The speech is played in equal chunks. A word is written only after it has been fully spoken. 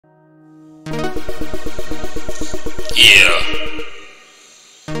Yeah.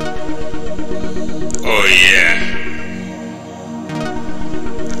 Oh yeah.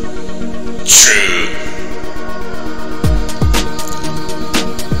 True.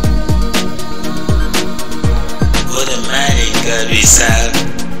 Automatic result.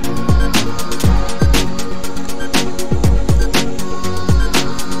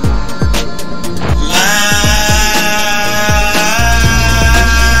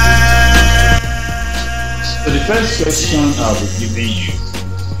 So the first question I'll be giving you,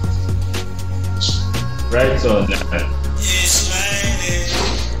 right on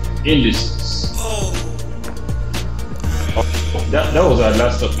indices. Oh, that was our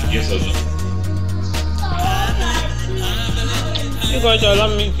last topic, yes or no? You guys allow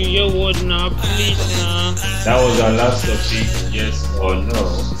me to hear word now, please now. That was our last topic, yes or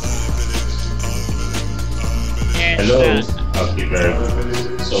no? Yes, Hello? sir. Okay, very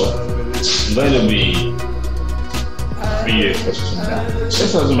good. So, I'm going to be giving you a question now.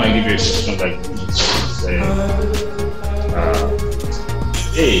 Let's also might give you a question like this.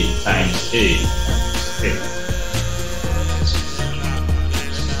 A times A.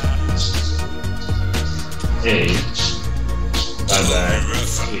 A by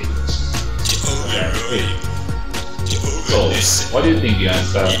A. So, what do you think the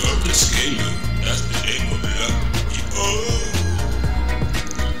answer is?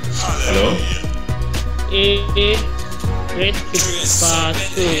 Hello? A raised to power 2.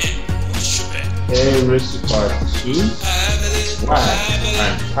 A raised to power 2. Why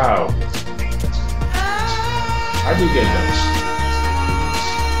and how? How do you get that?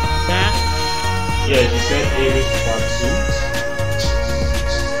 That Yes, you said A raised to power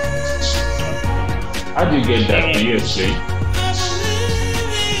 2. How do you get that? Can you explain?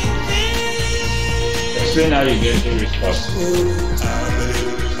 Explain how you get A raised to power 2.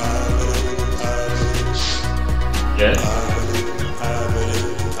 Yes?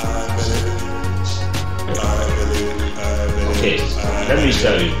 Okay, let me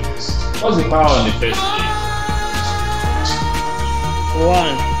tell you. What's the power on the first A?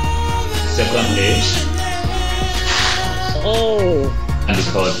 1. Second A? Oh, And the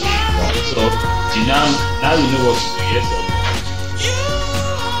third A? 1. So, you now you know what to do, yes or no?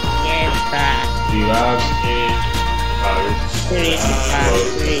 yes, sir. You have A power 3 to power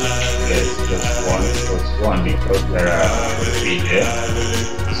 3. yes, just 1 plus 1 because there are 3 there.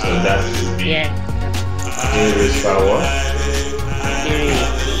 So that would be Yes, A raised to power 3.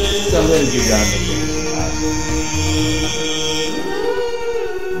 So I'm going to give that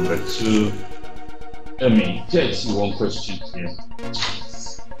number 2. Let me get you one question here.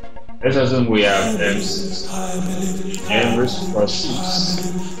 Let's assume we have M raised to power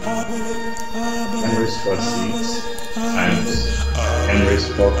 6. M raised to power 6 times M raised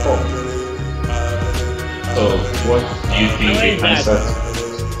to power 4. So what do you think the answer is?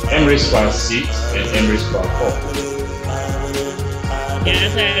 M raised to power 6 and M raised to power 4. The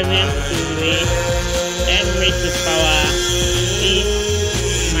answer is going to be M raised to power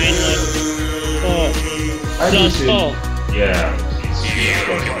 6 minus 4 How do you plus say? 4. Yeah.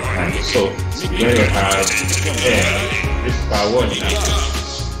 So we're going to have M raised to power 1 now.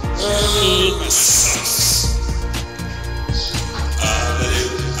 6.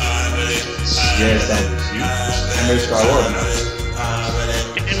 Yes, I'm with you. M raised to power 1 now.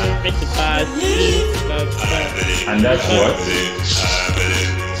 M raised to power 6 plus 4. And that's what?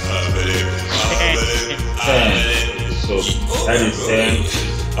 10. So that is 10 10.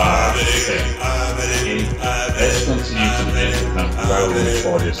 Okay. Let's continue to the next example while we wait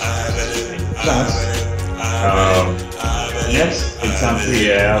for this class. Next example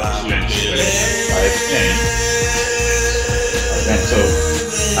here I have 2 and 5 10. And so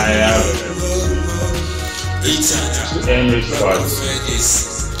I have 2n raised to power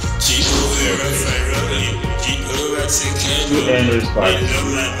 2n raised to power 2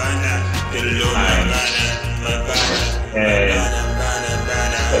 and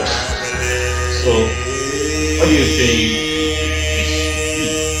so what do you think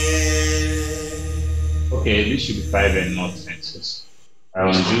okay, this should be 5 and not 10. So I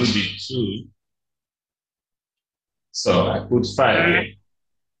will do the 2. So I put 5 here.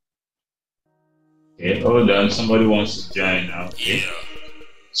 Okay, hold on, somebody wants to join now. Okay.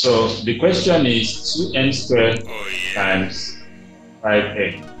 So the question is 2n squared times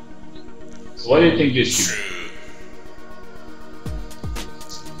 5n. So what do you think this should be?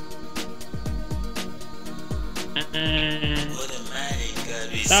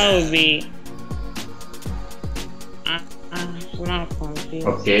 That would be not confused.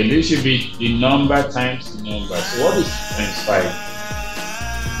 Okay, this should be the number times the number. So what is times 5?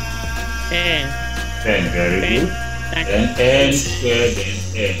 10. 10, very good. then n squared, then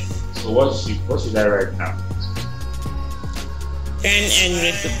n. So what should I write now? 10n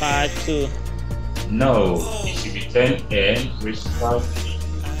raised to power 2. No, it should be 10n raised to power 3.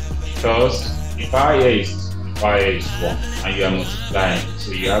 Because the power here is 1 and you are multiplying,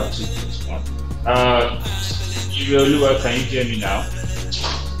 so you have 2 plus 1. Oluwa, can you hear me now?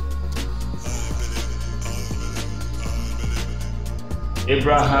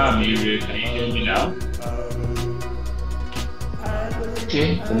 Abraham, can you hear me now? Okay,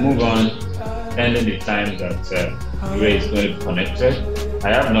 we'll move on, ending the time that Ray is going to be connected. I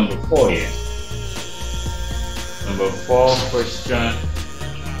have number 4 here. Number 4 question.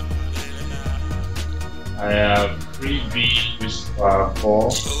 I have 3b raised to power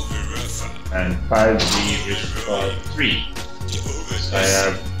 4 and 5b raised to power 3. So I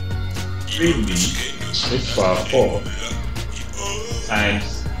have 3b raised to power 4 times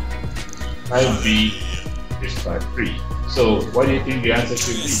 5b raised to power 3. So what do you think the answer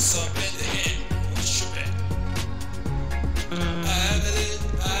should be?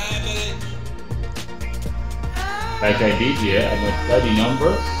 Like I did here, I multiply the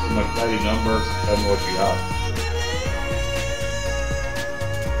numbers, so multiply the numbers and tell me what you have.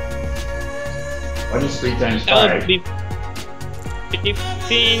 What is 3 times 5? That would be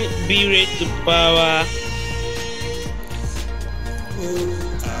 15b raised to power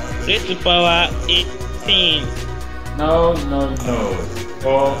 18. No.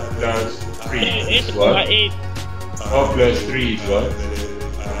 4 plus 3 is what? 8. 4 plus 3 is what?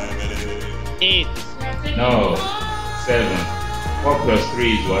 8. No, 7. 4 plus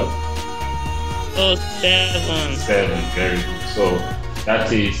 3 is what? Oh, 7. 7, very good. So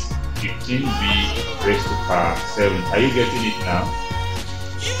that is 15b raised to power 7. Are you getting it now?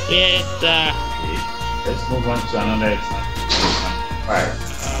 Yes, sir. Okay. Let's move on to another example. Example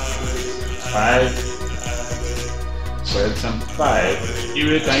 5. For example 5,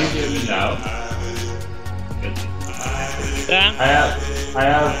 Ire, can you hear me now? Sir? I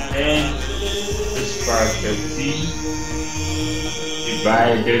have n raised to power 13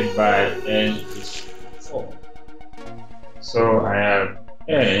 divided by n raised to 4. So I have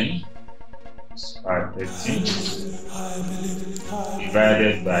n raised to power 13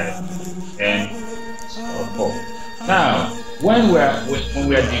 divided by n raised to power 4. Now, when we are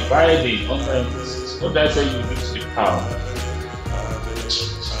dividing under emphasis, what does I say you do to the power?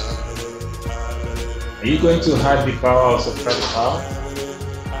 Are you going to add the power or subtract the power?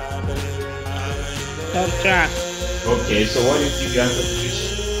 Subtract. Okay, so what do you think the answer to this?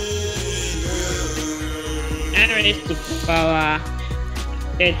 N raised to power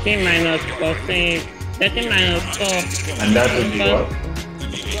 13 minus 14. 13 minus 4. And that will be what?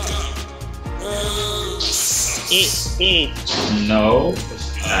 8. No,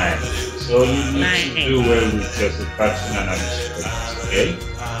 it's 9. So you need to do well with your subtraction and addition, okay?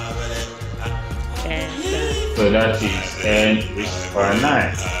 So that is n raised to power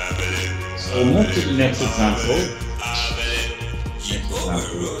 9. So move to the next example.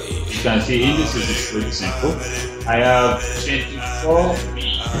 You can see indices is pretty simple. I have 24b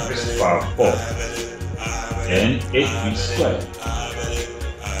raised to power 4. Then 8b squared.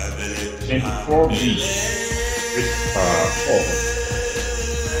 24b raised to power 4.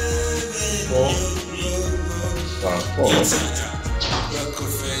 4 raised to power 4.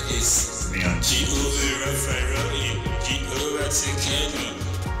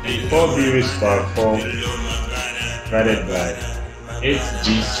 4b raised to power 4 divided by 8b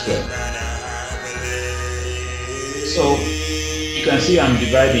squared. So you can see I'm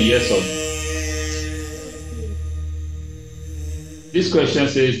dividing yes or no. This question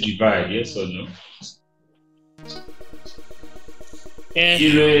says divide, yes or no? Yes.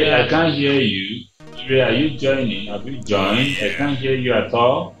 Ire, I can't hear you. Ire, are you joining? Have you joined? I can't hear you at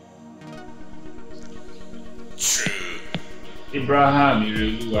all. True. Abraham,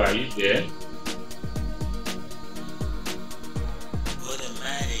 Ire, are you there?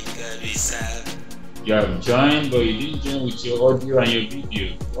 You have joined, but you didn't join with your audio and your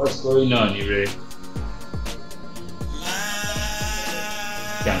video. What's going on, Ire?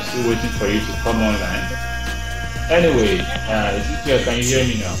 Okay, I'm still waiting for you to come online. Anyway, Ezekiel, can you hear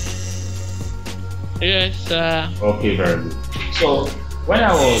me now? Yes, sir. Okay, very good. So when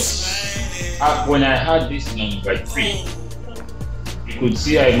I had this number 3, you could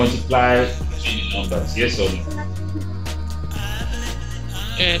see I multiplied between the numbers, yes or no?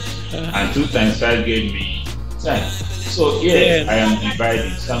 Yes, sir. And 2 times 5 gave me 10. So here I am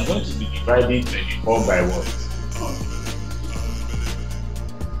dividing. So I'm going to be dividing 24 by what?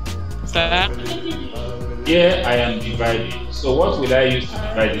 Sir? Here I am dividing. So what will I use to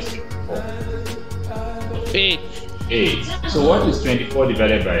divide this 24? 8. 8. So what is 24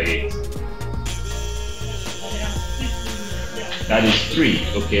 divided by 8? That is 3,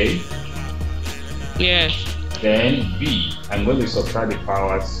 okay? Yes. Then B, I'm going to subtract the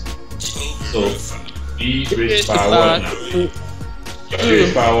powers. So B raised to power what now? 2. 3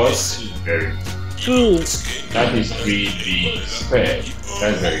 raised to power 2, very good. 2. That is 3B squared.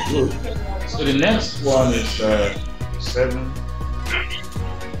 That's very good. So the next one is 7.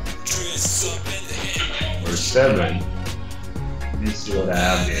 Or 7. Let me see what I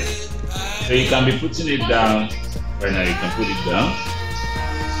have here. So you can be putting it down. Right now you can put it down.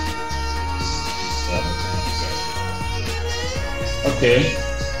 Okay.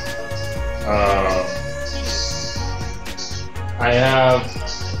 I have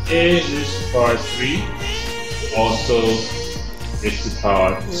A raised to power 3, also raised to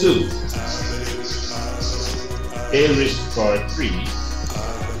power 2. A raised to power 3,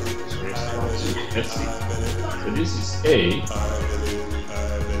 raised to power 2. Let's see. So this is A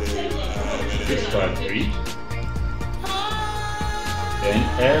raised to power 3. Then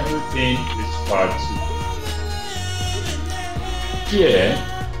everything raised to power 2. Here,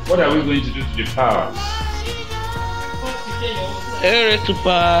 what are we going to do to the powers? A raised to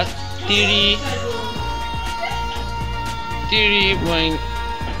power 3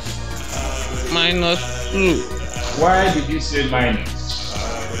 minus 2. Why did you say minus?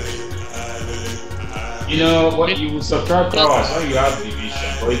 You know what, you will subtract powers when you have division,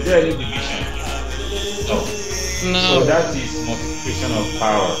 but is there any division? No. No. So that is multiplication of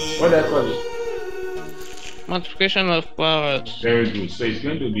powers. What do I call it? Multiplication of powers. Very good. So it's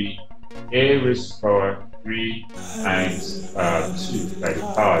going to be A raised to power 3 times 2 by the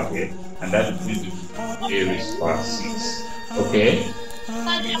power here, and that is going to be A raised to power 6. Okay?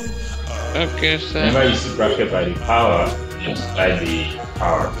 Okay, sir. Remember, you see bracket by the power, multiply the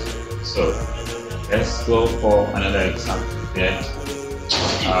power. So let's go for another example here.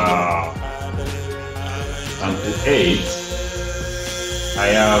 Example 8. I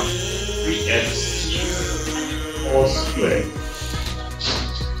have 3x all squared.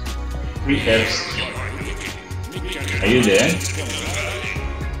 3x. Are you there?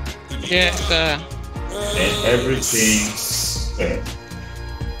 Yes, sir. Then everything squared.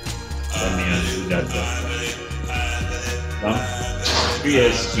 Let me undo that. Now,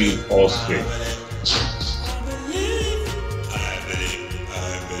 3x cubed all squared.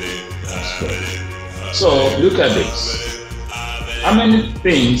 So look at this. How many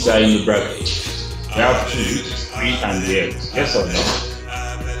things are in the bracket? We have 2, which is 3 and the x. Yes or no?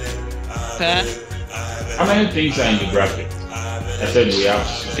 Sir? How many things are in the bracket? I said we have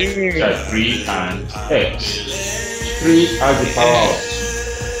 3 and x. 3 has the power of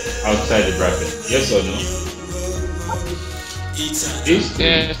 2 outside the bracket. Yes or no? This 3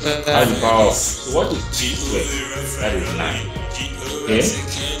 has the power of 2. So what is 3 squared? That is 9. Okay?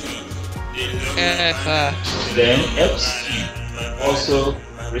 Yes, sir. Then x cubed also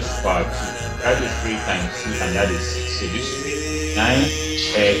raised to power 2. That is 3 times 2 and that is 6. So this will be 9x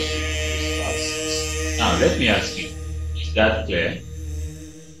raised to power 6. Now let me ask you, is that clear?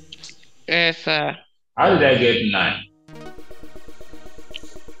 Yes, sir. How did I get 9?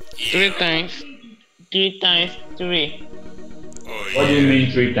 3 times 3. What do you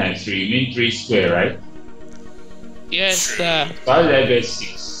mean 3 times 3? You mean 3 square, right? Yes, sir. So how did I get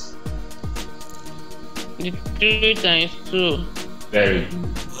 6? 3 times 2. Very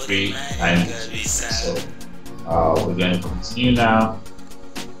good. 3 times 2. So we're going to continue now.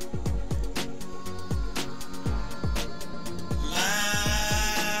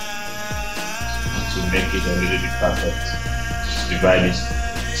 To make it a little bit perfect, just divide this.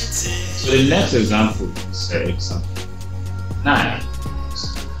 So the next example is example 9.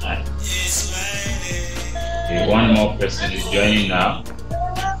 9. Okay, one more person is joining now.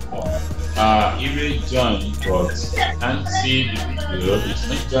 Ire joined, but can't see the video. It's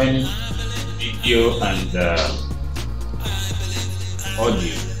not joining video and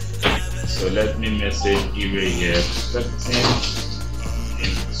audio. So let me message Ire here, expecting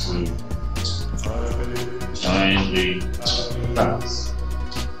him to join the class.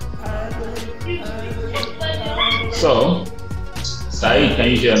 So, Saeed, can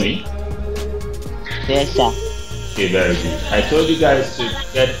you hear me? Yes, sir. Okay, very good. I told you guys to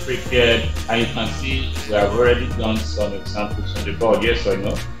get prepared, and you can see we have already done some examples on the board. Yes or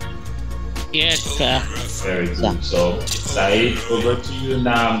no? Yes, sir. Very good. So, Saeed, over to you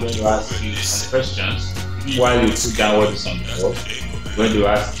now. I'm going to ask you some questions. While you put down what is on the board, I'm going to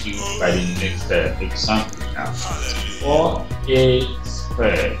ask you by the next example now. 4a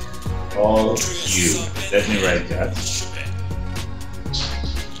squared all cubed. Let me write that.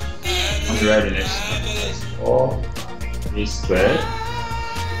 I'm going to write the next one. 4 A squared.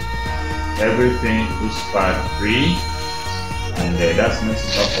 Everything is part 3. And that's not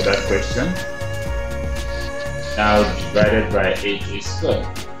enough for that question. Now divided by 8a squared.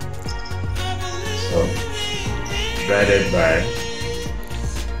 So divided by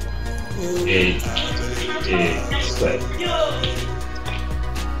 8a squared.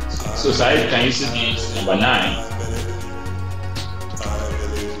 So Said, can you see this number 9?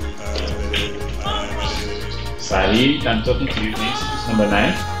 Said, I'm talking to you. Can you see this number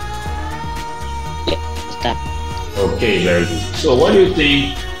 9? Okay, very good. So what do you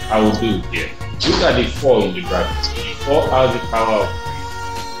think I will do here? Look at the 4 in the bracket. The 4 has the power of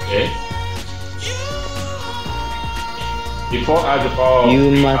 3. Okay? The 4 has the power of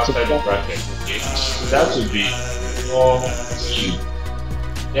 3 outside the bracket. Okay? So that would be 4 cubed.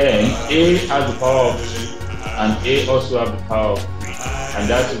 Then A has the power of 2 and A also has the power of 3. And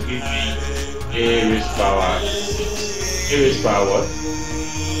that will give me A raised power 6. A raised power what?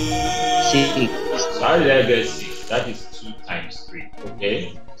 6. So how did I get 6? That is 2 times 3, okay?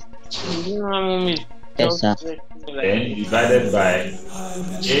 Yes, sir. Then divided by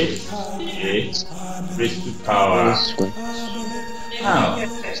 8a raised to power. Now,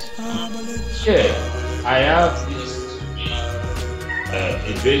 here I have this to be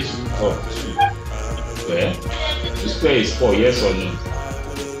a base root of 2 square. 2 square is 4, yes or no?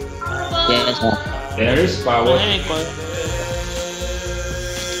 Yes, sir. Then raised power what?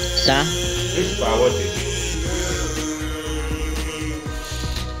 Sir? Raised power what again?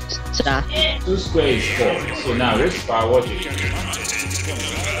 Sir? 2 square is 4. So now raised power what again?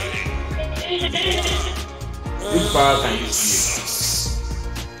 Which power can you see?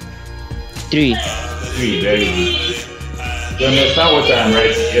 3. 3, very good. Do you understand what I am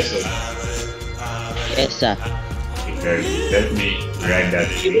writing? Yes or no? Yes, sir. Okay, very good. Let me write that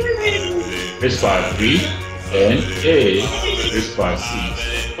again. Raised power 3, then A raised power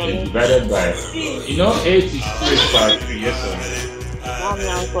 6, then divided by, 8 is 2 raised power 3, yes or no?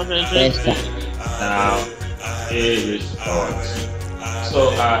 Yes, sir. Now, A raised power 2. So,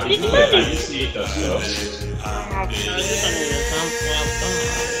 can you see it as well?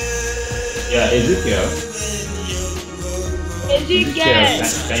 Yeah, Ezekiel,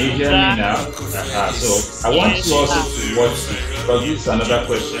 can you hear me now? So, I want you also to watch this because this is another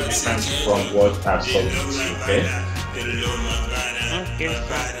question different from what I've solved with you, okay?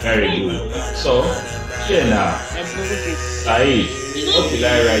 Very good. So, here now, Said, what will I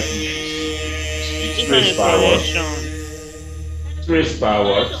write here? It's raised power what? Raised power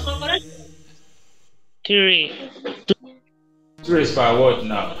what? 3. 2 raised power what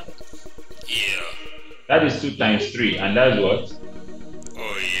now? Yeah. That is 2 times 3, and that's what?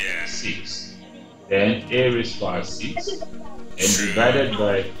 Oh yeah. 6. Then A raised power 6, and divided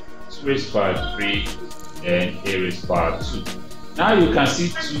by 2 raised power 3, then A raised power 2. Now you can see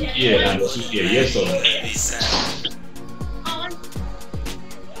 2 here and 2 here, yes or no?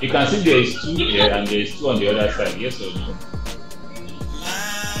 You can see there is 2 here and there is 2 on the other side, yes or no?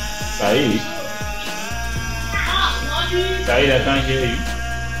 Said, I can't hear you.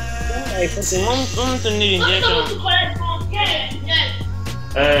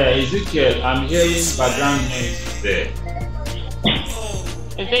 Ezekiel, I'm hearing background noise there.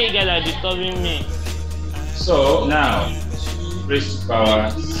 I say you guys are disturbing me. So now, raised to power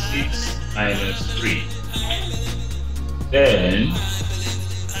 6 minus 3. Then,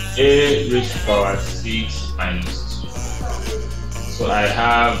 A raised to power 6 minus 2. So I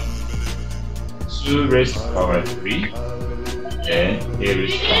have 2 raised to power 3. Then A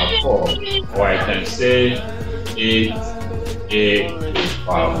raised to power 4. Or I can say 8A raised to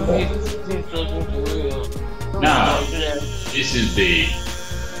power 4. Now, this is the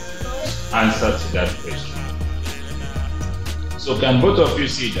answer to that question. So can both of you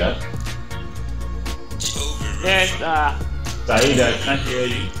see that? Yes, sir. Said, I can't hear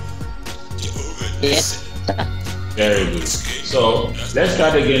you. Yes, sir. Very good. So let's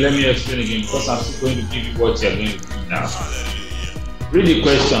start again. Let me explain again because I'm still going to give you what you're going to do now. Read the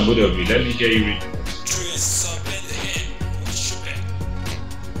question, both of you. Let me hear you read.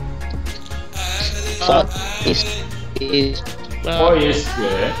 So is 4a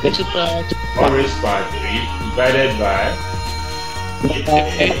squared or raised power 3 divided by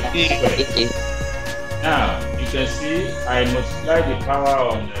 8a squared. Now you can see I multiply the power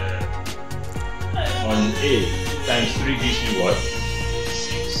on A times 3 gives me what?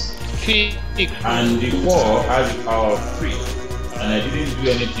 6. And the 4 has the power of 3. And I didn't do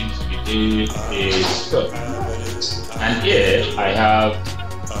anything to the A squared. And here I have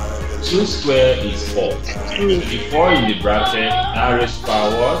 2 square is 4. The 4 in the bracket now raised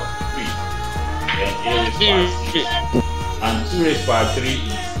power 3. Then A raised power 6. And 2 raised to power 3 is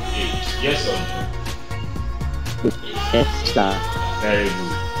 8. Yes or no? Yes, sir. Very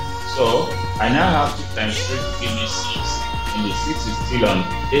good. So I now have 2 times 3 to give me 6. And the 6 is still on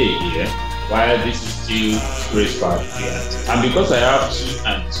A here, while this is still 2 raised to power 3. And because I have 2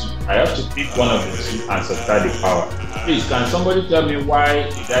 and 2, I have to pick one of the 2 and subtract the power. Please, can somebody tell me why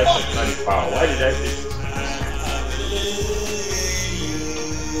did I subtract the power? Why did I say 6?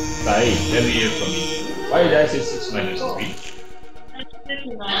 Saeed, let me hear from you. Why did I say 6 minus 3?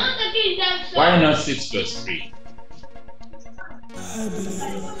 Why not 6 plus 3?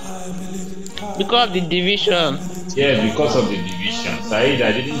 Because of the division. Yeah, because of the division. Saeed,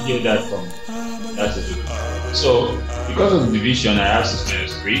 I didn't hear that from you. That's it. So, because of the division, I have 6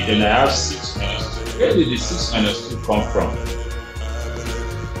 minus 3, then I have 6 minus 2. Where did the 6 minus 2 come from?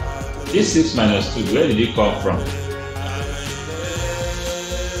 This 6 minus 2, where did it come from?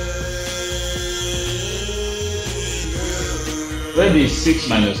 Where did 6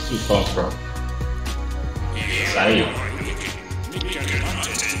 minus 2 come from? Saeed.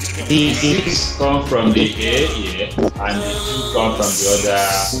 The 6 come from the A here, and the 2 come from the other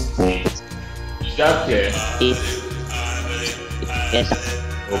A. Is that clear? Yes, sir.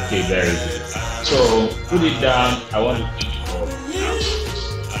 Okay, very good. So put it down. I want to put it up now.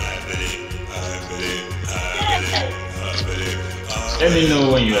 Let me know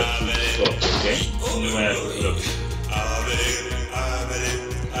when you are too stop, okay? Let me know when you are too stop.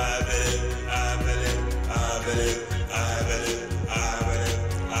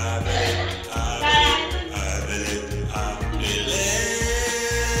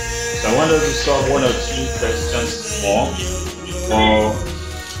 So I want us to solve 1 or 2 questions more before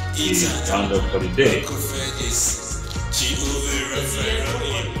we round up for the day.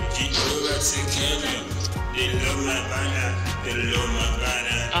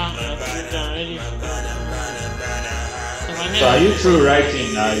 So are you through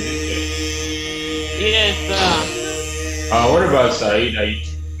writing now? Yes, sir. What about Saeed? Are you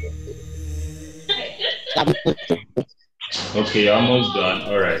okay, you're almost done.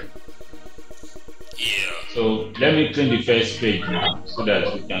 All right. So let me clean the first page now so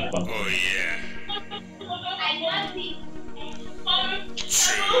that we can continue. Oh yeah.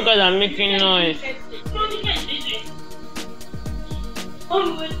 Because I'm making noise.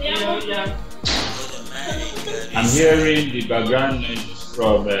 I'm hearing the background noise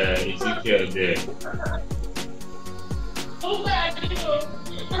from Ezekiel there.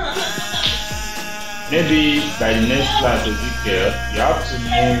 Maybe by the next class, Ezekiel, you have to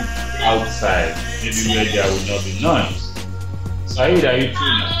move outside, maybe where there will not be noise. Saeed, are you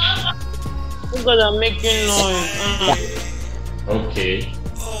through now? Because I'm making noise. Okay,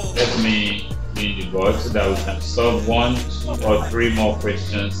 let me clean the board so that we can solve 1, 2, or 3 more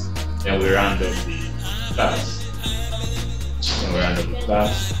questions, then we round up the class.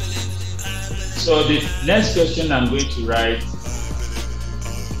 So the next question I'm going to write,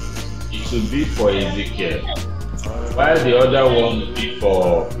 it will be for Ezekiel, while the other one will be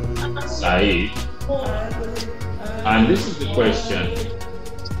for Saeed. And this is the question: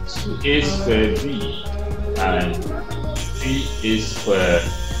 2a squared b and 3a squared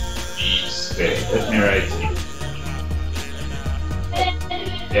b squared. Let me write it.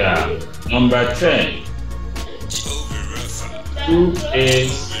 Yeah, number 10. 2a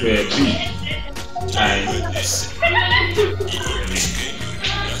squared b times,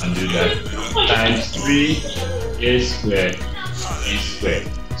 and do that, times 3a squared b squared.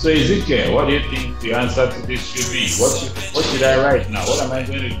 So Ezekiel, what do you think the answer to this should be? What should I write now? What am I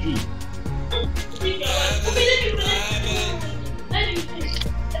going to do?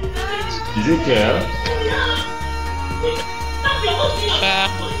 Ezekiel?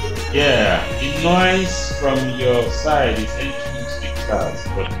 Yeah, the noise from your side is entering the class,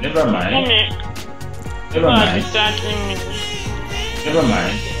 but never mind. Never mind. Never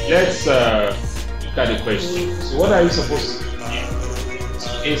mind. Let's look at the question. So what are you supposed to do here?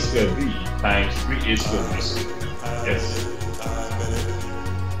 2a squared b times 3a squared b squared. Yes.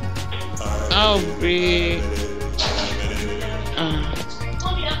 I'll be.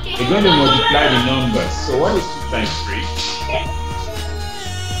 We're going to multiply the numbers. So what is 2 times 3?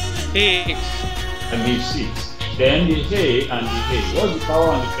 6. And gives 6. Then the a and the a. What's the power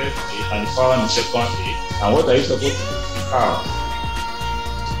on the first a and the power on the second a? And what are you supposed to do to the power?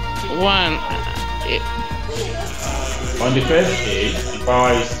 1. On the first a, the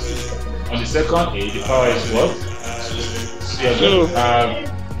power is 2. On the second a, the power is what? 2. So you're going to have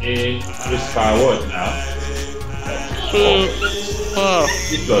a raised power what now? 2. 4.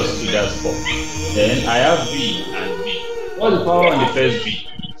 2 plus 2, that's 4. Then I have b and b. What's the power on the first b?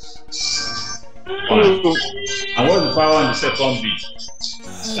 1. And And what's the power on the second bit?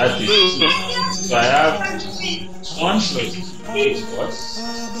 That is 2. So I have 1 plus 2 makes what?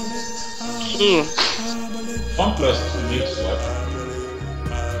 2. 1 plus 2 makes what?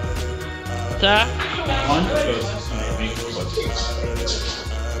 Sir? 1 plus 2 makes what?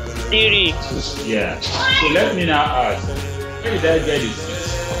 3. Yeah. So let me now ask, where did I get the 6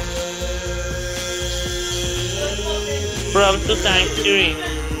 From 2 times 3.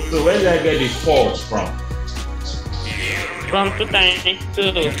 So where did I get the 4 from? From 2 times 2.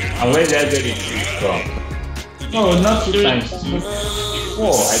 And where did I get the 3 from? No, not 2 times 2. 4.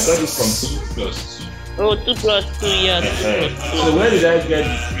 I got it from 2 plus 2. Oh, 2 plus 2, yes. So where did I get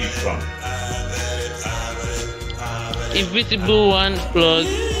the 3 from? Invisible 1 plus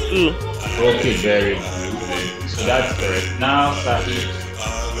 2. Okay, very good. So that's correct. Now, Sahid,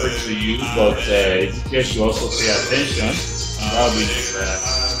 over to you, but it's case you also pay attention. That will be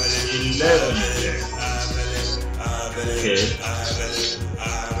 11 there. Okay.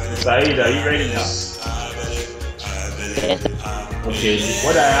 Sahid, are you ready now? Okay,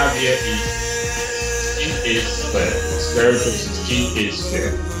 what I have here is 16a squared. Square root of 16a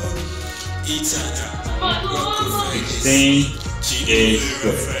squared. 16a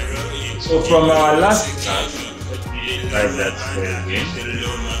squared. So from our last class, let me write that square again.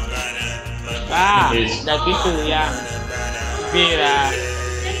 That is yeah.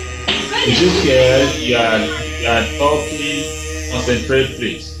 Ezekiel, you are talking, concentrate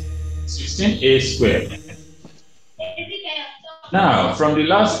please. 16a squared. Now, from the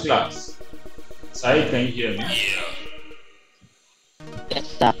last class, Sai, can you hear me? Yes,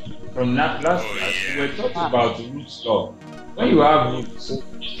 sir. From that last class, we were talking about the roots law. When you have roots,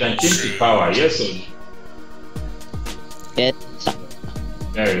 you can change the power, yes or no? Yes, sir.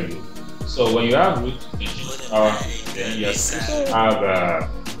 Very good. So when you have roots, you can change the power, then you have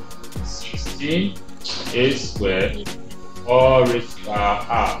 16a squared or raised to power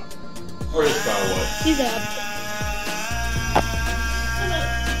half. Or raised to power what?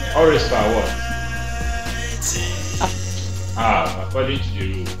 Or raised to power what? Half, according to the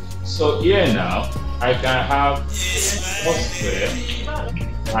rule. So here now, I can have 4 square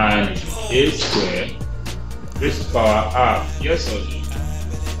and a square raised to power half. Yes or no?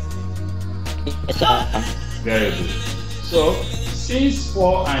 Yes, sir. Very good. So since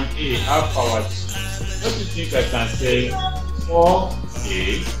 4 and a have power 2, what do you think I can say?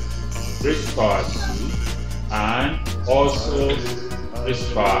 4a raised to power 2 and also raised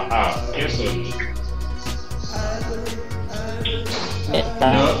to power half. Yes or no? Yes,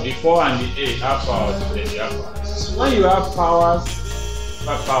 sir. No, the 4 and the a have power, so then they have power. So when you have powers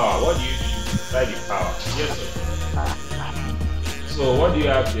by power, what do you do? By the power. Yes or no? So what do you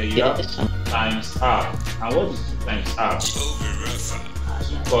have there? You have times half. And what is 2 times half? 2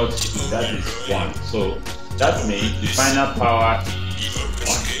 got 2, that is 1. So that means the final power is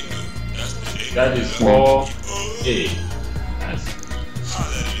 1. That is 4a.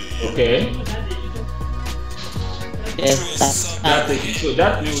 Okay? Yes, sir. That's it. So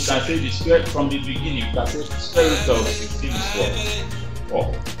that means we can say the square from the beginning. You can say the square root of 16 is what?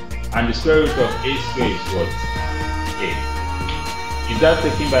 4. And the square root of a squared is what? A. Is that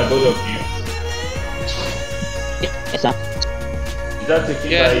taken by both of you? Yes, sir. Is that taken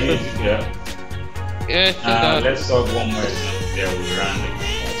by you? Yeah. Yes, Let's solve one more example. There we run the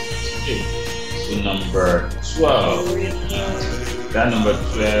okay. So number 12. That number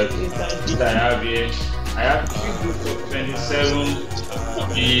 12 that I have here. I have cube root of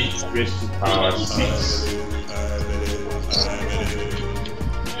 27b raised to power 6.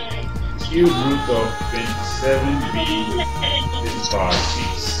 Cube root of 27b raised to power 6.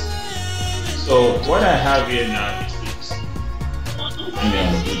 So what I have here now is this. Let me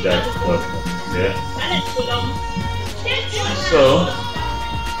undo that there. So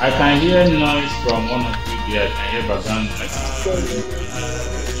I can hear noise from one of you there. I can hear background noise. So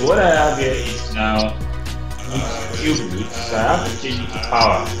what I have here is now cube root, so I have to change it to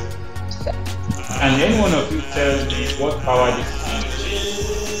power. And any one of you tell me what power this is going to change.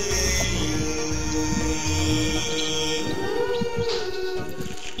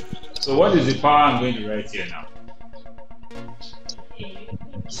 So what is the power I'm going to write here now?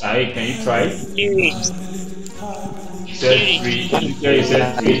 Saeed, can you try it? 3. You said 3. Okay, you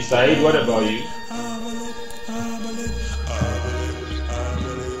said 3. Saeed, what about you?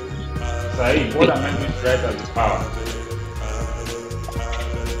 Saeed, what am I going to write as the power?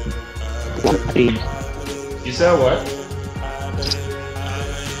 3. You said what?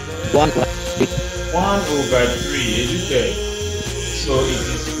 1 1 over 3, is it there? So it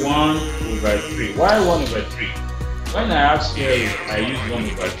is 1 over 3. Why 1 over 3? When I have square root, I use 1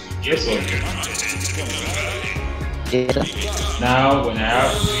 over 2. Yes or no? Yes, sir. Now, when I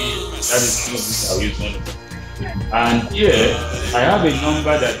have 3, that is 2 bits, I'll use 1 over 3. And here, I have a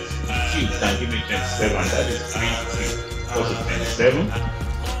number that cube can give me 27, that is 3 cubed equals to 27.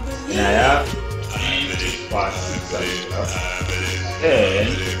 And I have 3 power 6 as well.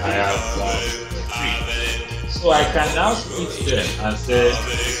 Then I have 1 3. So I can now split them and say the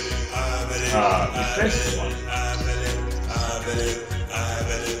first one.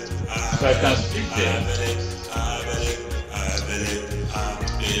 So I can split them.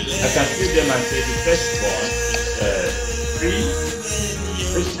 I can split them and say the first one is 3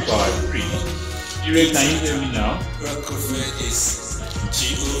 raised to power 3. Can you hear me now?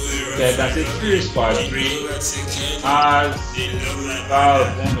 Okay, I can say 3 raised to power 3 as power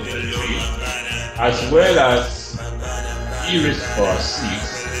 1 over 3, as well as 3 raised to power 6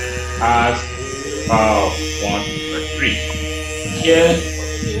 as power 1 over 3. Here,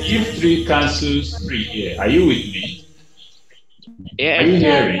 if 3 cancels 3 here, are you with me? Yeah. Are you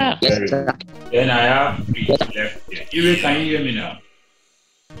hearing? Yeah. Yes, Very sir. good. Then I have 3 left here. Ire, can you hear me now?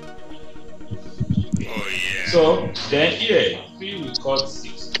 Oh yeah. So then here, 3 will cut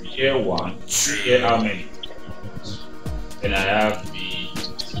 6. Here 1. Here how many? Then I have the.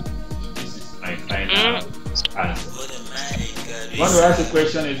 This is my final answer. You want to ask a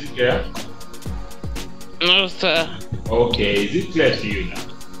question, Ezekiel? No, sir. Okay, is it clear to you now?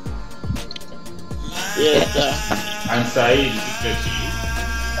 Yes, sir. And Saeed, is it clear to you?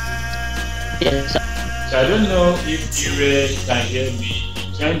 Yes, sir. So I don't know if Ire can hear me. He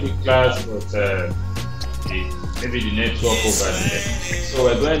joined the class, but maybe the network over there. So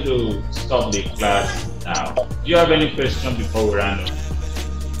we're going to stop the class now. Do you have any question before we round up?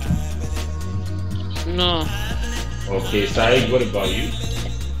 No. Okay, Saeed, what about you?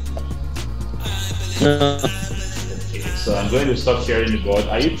 No. Okay, so I'm going to stop sharing the board.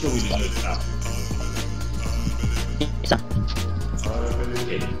 Are you through with the notes now? Yes, sir.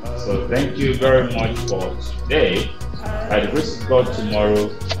 Okay, so thank you very much for today. By the grace of God, tomorrow,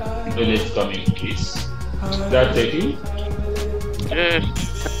 no late coming, please. Is that taking?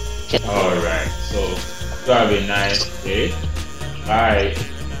 All right, so you have a nice day. Bye.